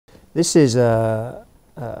This is, for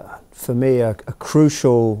me, a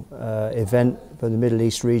crucial event for the Middle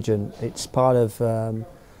East region. It's part of the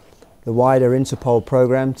wider Interpol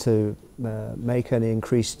program to make an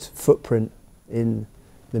increased footprint in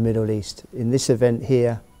the Middle East. In this event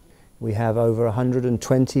here, we have over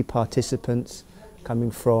 120 participants coming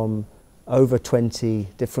from over 20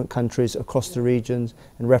 different countries across the regions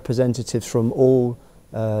and representatives from all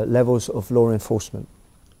levels of law enforcement.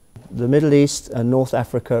 The Middle East and North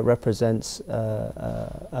Africa represents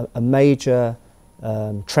a major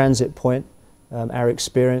transit point. Our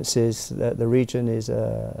experience is that the region is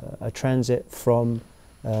a transit from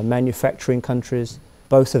manufacturing countries,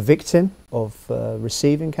 both a victim of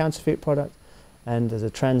receiving counterfeit product and as a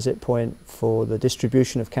transit point for the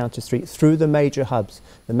distribution of counterfeit through the major hubs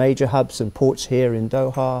and ports here in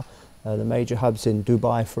Doha, the major hubs in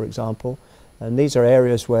Dubai, for example. And these are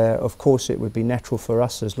areas where, of course, it would be natural for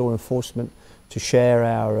us as law enforcement to share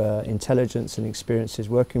our intelligence and experiences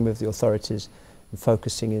working with the authorities and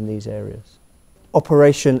focusing in these areas.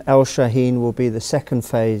 Operation El Shaheen will be the second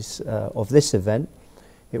phase of this event.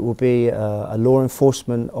 It will be a law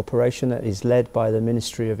enforcement operation that is led by the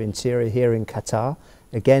Ministry of Interior here in Qatar,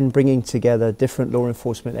 again bringing together different law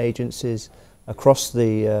enforcement agencies across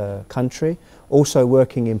the country, also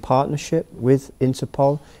working in partnership with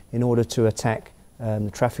Interpol in order to attack the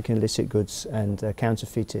trafficking illicit goods and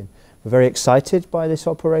counterfeiting. We're very excited by this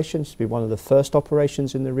operation. It's to be one of the first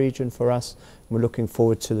operations in the region for us. We're looking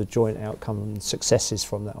forward to the joint outcome and successes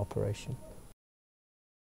from that operation.